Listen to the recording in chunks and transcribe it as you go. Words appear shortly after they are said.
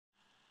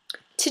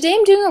Today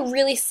I'm doing a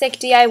really sick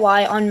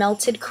DIY on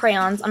melted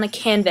crayons on a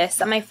canvas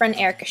that my friend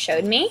Erica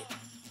showed me.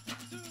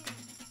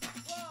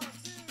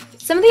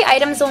 Some of the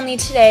items we'll need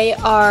today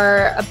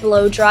are a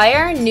blow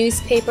dryer,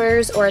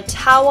 newspapers or a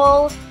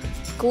towel,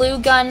 glue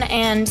gun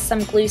and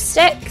some glue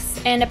sticks,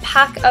 and a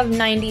pack of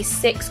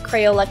 96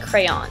 Crayola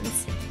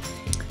crayons.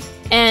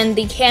 And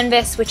the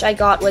canvas which I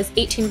got was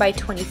 18 by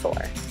 24.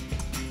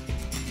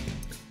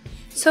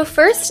 So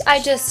first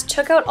I just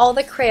took out all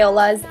the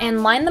Crayolas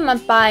and lined them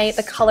up by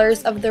the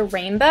colors of the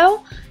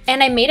rainbow,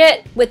 and I made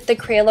it with the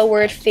Crayola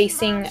word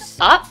facing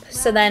up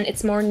so then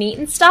it's more neat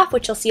and stuff,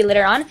 which you'll see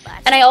later on.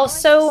 And I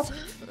also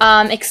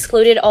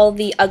excluded all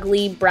the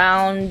ugly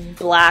brown,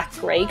 black,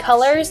 gray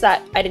colors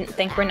that I didn't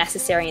think were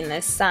necessary in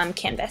this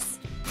canvas.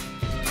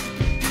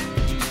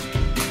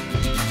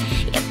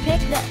 You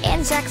pick the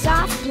insects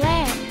off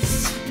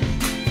plants,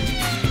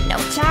 no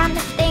time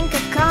to think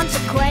of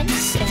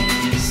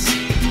consequences.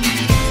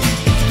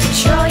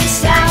 Control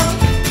yourself.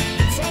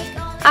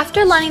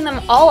 After lining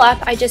them all up,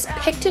 I just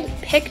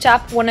picked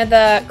up one of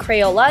the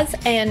Crayolas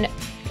and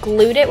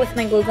glued it with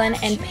my glue gun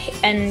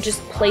and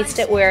just placed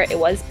it where it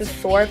was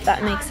before, if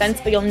that makes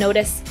sense, but you'll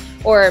notice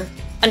or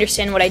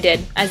understand what I did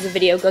as the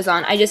video goes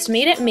on. I just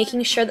made it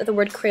making sure that the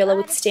word Crayola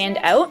would stand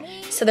out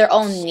so they're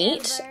all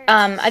neat.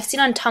 I've seen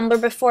on Tumblr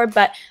before,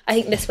 but I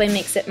think this way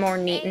makes it more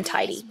neat and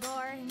tidy.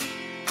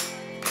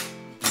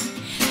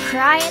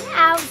 Crying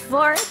out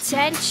for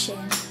attention,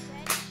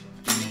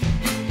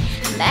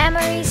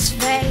 memories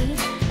fade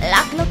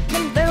like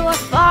looking through a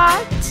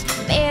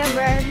fogged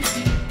mirror.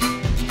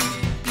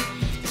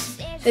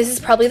 This is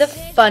probably the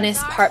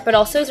funnest part, but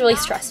also is really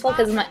stressful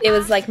because it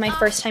was like my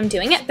first time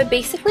doing it. But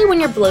basically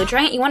when you're blow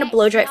drying it, you want to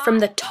blow dry it from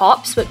the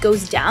top so it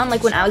goes down.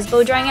 Like when I was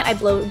blow drying it, I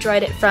blow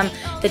dried it from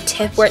the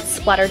tip where it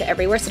splattered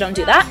everywhere, so don't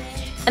do that.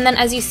 And then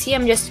as you see,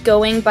 I'm just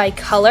going by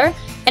color.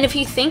 And if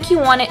you think you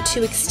want it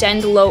to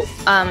extend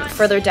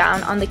further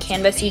down on the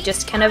canvas, you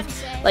just kind of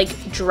like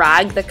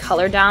drag the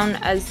color down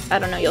as, I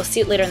don't know, you'll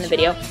see it later in the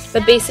video.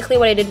 But basically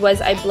what I did was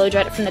I blow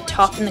dried it from the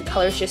top and the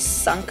colors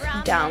just sunk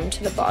down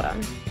to the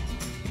bottom.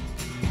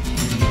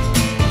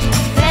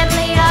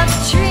 Family of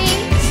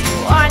trees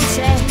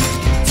wanted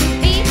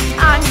to be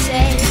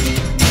haunted.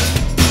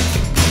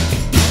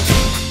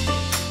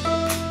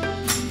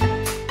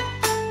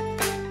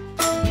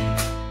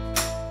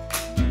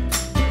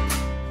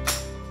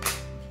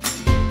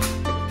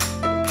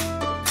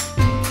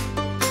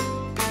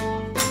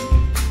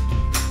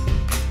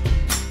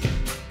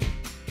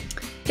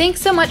 Thanks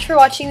so much for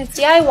watching this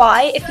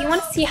DIY. If you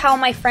want to see how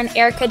my friend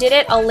Erica did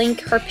it, I'll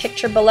link her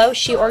picture below.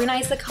 She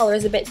organized the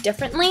colors a bit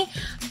differently.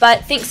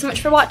 But thanks so much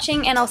for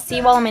watching, and I'll see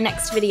you all in my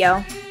next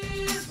video.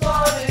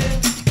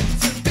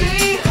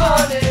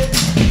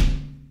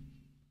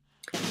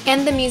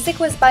 And the music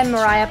was by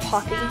Mariah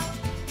Poppy.